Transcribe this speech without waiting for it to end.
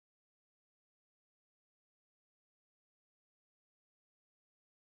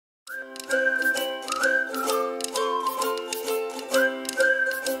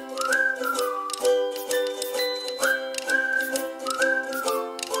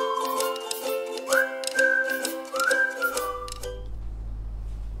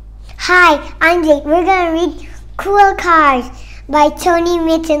Hi, I'm Zayd. We're gonna read Cool Cars by Tony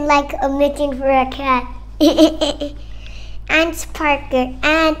Mitton, like a mitten for a cat. Ants Parker,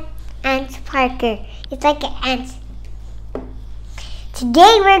 Ants Parker. It's like an ant.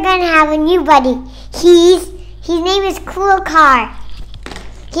 Today we're gonna have a new buddy. His name is Cool Car.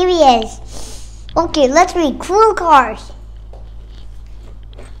 Here he is. Okay, let's read Cool Cars.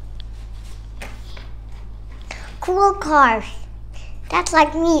 Cool Cars. That's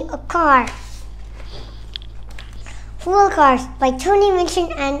like me, a car. Cool Cars by Tony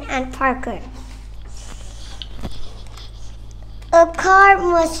Mitton and Parker. A car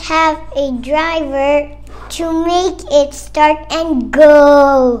must have a driver to make it start and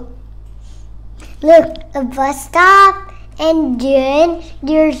go. Look, a bus stop, and then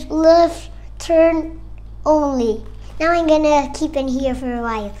there's left turn only. Now I'm gonna keep in here for a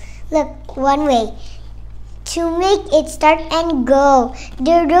while. Look, one way. To make it start and go.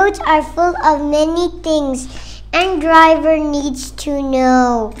 The roads are full of many things and driver needs to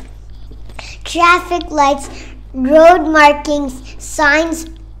know. Traffic lights, road markings, signs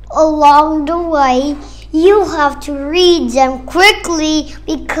along the way. You have to read them quickly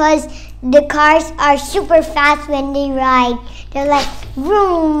because the cars are super fast when they ride. They're like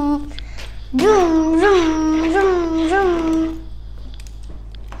vroom, vroom, vroom, vroom, vroom.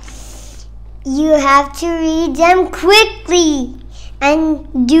 You have to read them quickly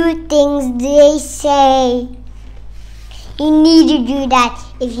and do things they say. You need to do that.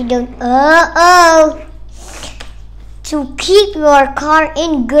 If you don't, To keep your car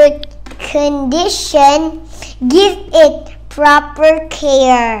in good condition, give it proper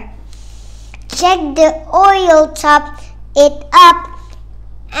care. Check the oil, top it up,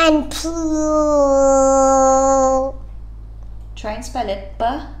 and Try and spell it.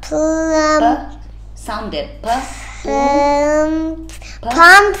 Sound it.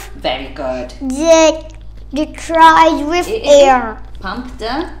 Pump Very good. the tires with air. Pump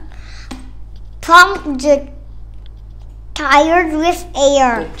the tires with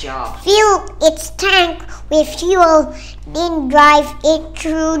air. Good job. Fill its tank with fuel, then drive it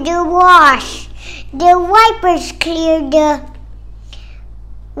through the wash. The wipers clear the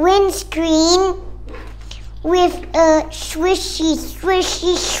windscreen with a swishy,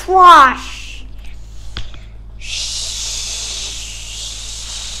 swishy swash.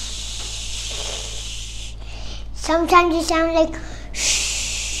 Sometimes it sounds like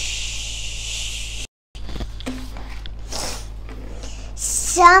shh.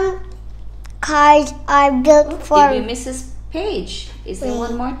 Some cars are built for... Did we miss a page? Is there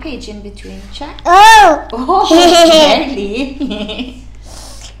one more page in between? Check. Oh! Barely.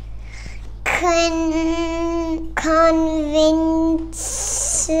 Convince.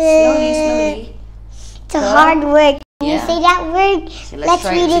 Slowly. It's a hard word. Can you say that word? So let's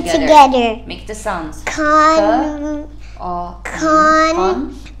try read it together. Make the sounds.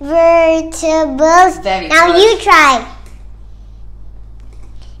 Convertibles. Very now good. you try.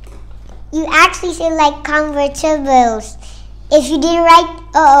 You actually say like convertibles. If you did it right,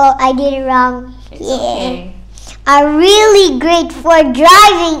 I did it wrong. It's okay. Are really great for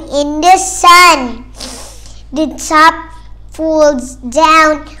driving in the sun. The top folds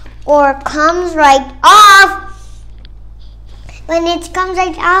down or comes right off. When it comes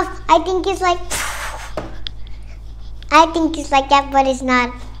right off, I think it's like that, but it's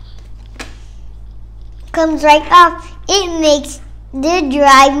not. Comes right off. It makes the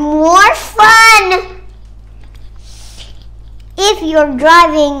drive more fun. If you're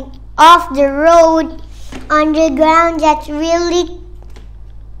driving off the road on the ground that's really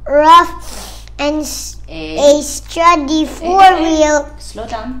rough and a sturdy four-wheel. Slow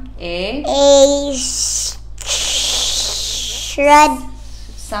down. A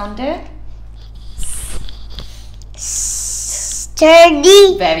Sounded.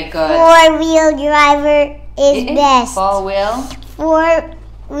 Sturdy. Very good. Four-wheel driver is best.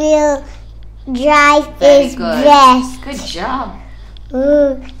 Four-wheel drive is best. Good job.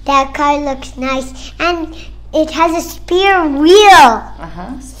 Ooh, that car looks nice. And it has a spare wheel.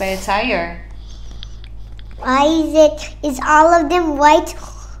 Spare tire. Why is all of them white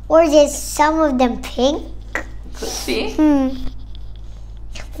or is some of them pink? Could be.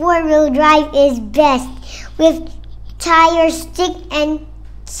 Four-wheel drive is best with tires thick and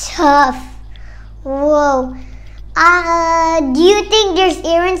tough. Whoa. Do you think there's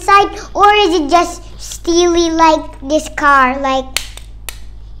air inside or is it just steely like this car?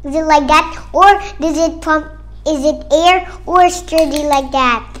 Is it like that? Or does it pump? Is it air or sturdy like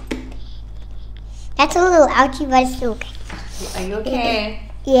that? That's a little ouchy, but it's still okay. Are you okay?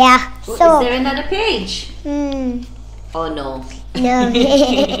 Yeah. Is there another page? Hmm. Oh no. No.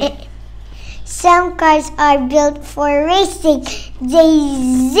 Some cars are built for racing. They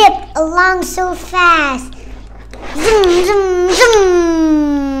zip along so fast. Zoom, zoom, zoom.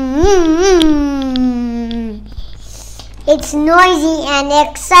 It's noisy and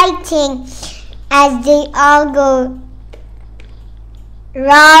exciting as they all go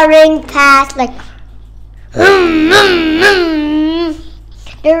roaring past like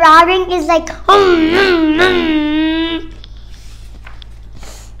the roaring is like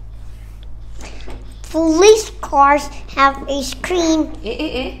Police cars have a screen,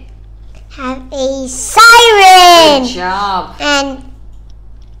 have a siren. Good job. And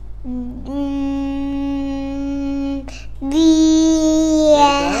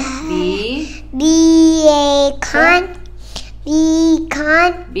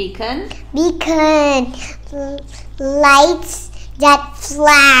beacon lights that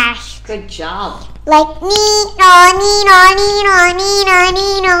flash. Good job. Like nino,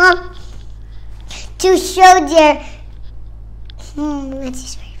 to show their what's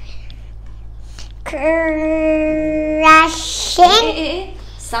this word? Crashing.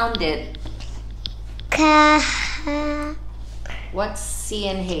 Sound it. What's C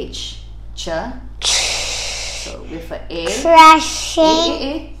and H? Ch. So with a A.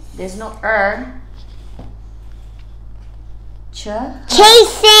 Crashing. There's no Ch.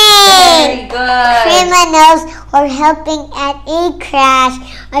 Chasing. Very good. Criminals are helping at a crash.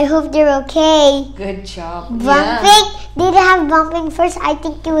 I hope they're okay. Good job. Bumping? Yeah. Did it have bumping first? I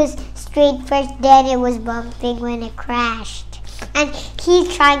think it was straight first, then it was bumping when it crashed. And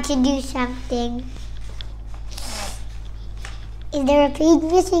he's trying to do something. Is there a page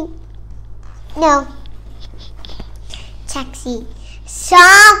missing? No. Taxi.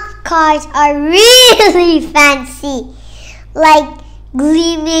 Some cars are really fancy, like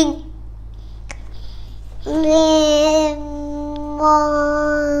gleaming limousines.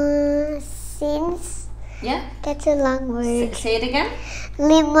 Yeah. That's a long word. Say it again.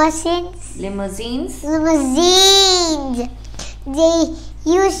 Limousines. Limousines. Limousines. They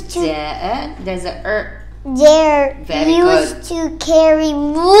used to. There's a They're Very used to carry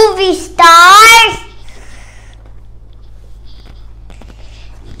movie stars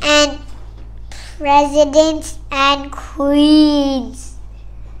and presidents and queens.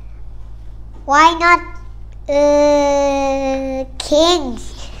 Why not kings?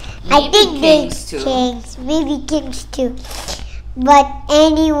 Maybe I think kings too. Kings, maybe kings too. But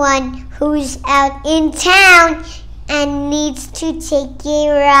anyone who's out in town and needs to take a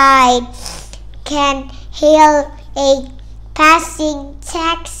ride can hail a passing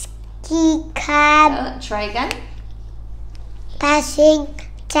taxi cab. Try again. Passing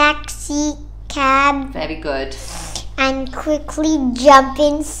taxi cab. Very good. And quickly jump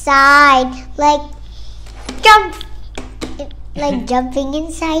inside. Like jump. Like jumping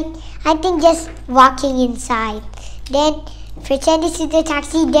inside. I think just walking inside. Then pretend this is the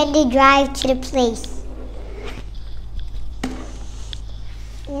taxi. Then they drive to the place.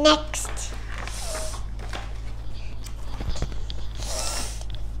 Next.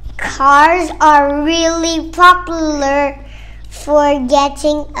 Cars are really popular for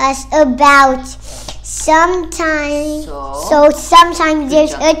getting us about. Sometimes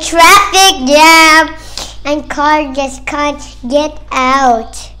there's a traffic jam and car just can't get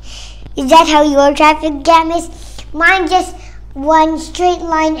out. Is that how your traffic jam is? Mine just one straight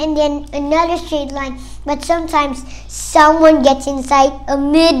line and then another straight line. But sometimes someone gets inside the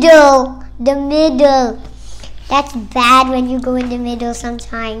middle. That's bad when you go in the middle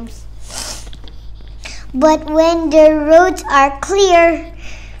sometimes. But when the roads are clear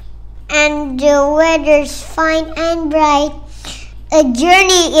and the weather's fine and bright, a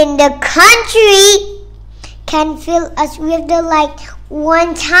journey in the country can fill us with delight.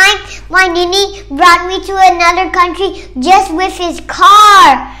 One time, my Nini brought me to another country just with his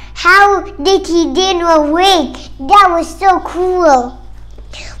car. How did he didn't awake? That was so cool.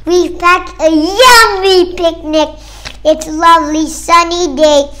 We packed a yummy picnic. It's a lovely sunny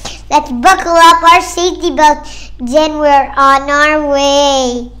day. Let's buckle up our safety belt. Then we're on our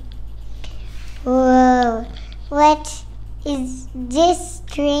way. Whoa. What is this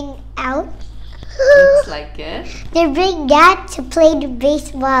string out? Looks like it. They bring that to play the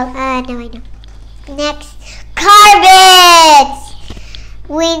baseball. No, I know. Next. Carpets!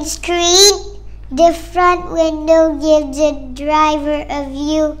 Windscreen. The front window gives the driver a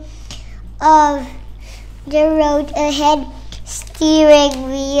view of the road ahead. Steering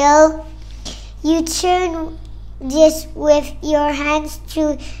wheel. You turn this with your hands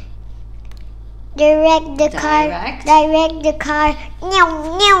to direct the car. Direct the car.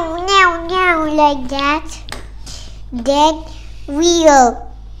 Like that. Then wheel.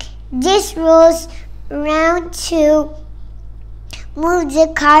 This rolls around to move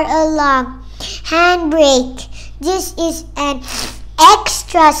the car along. Handbrake. This is an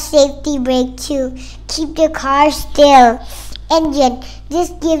extra safety brake to keep the car still. Engine. This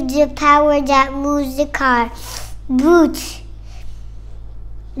gives the power that moves the car. Boot.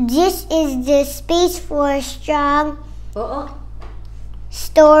 This is the space for strong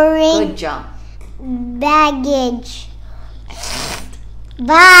storing Good job. baggage.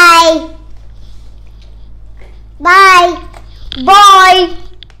 Bye. Bye. Bye.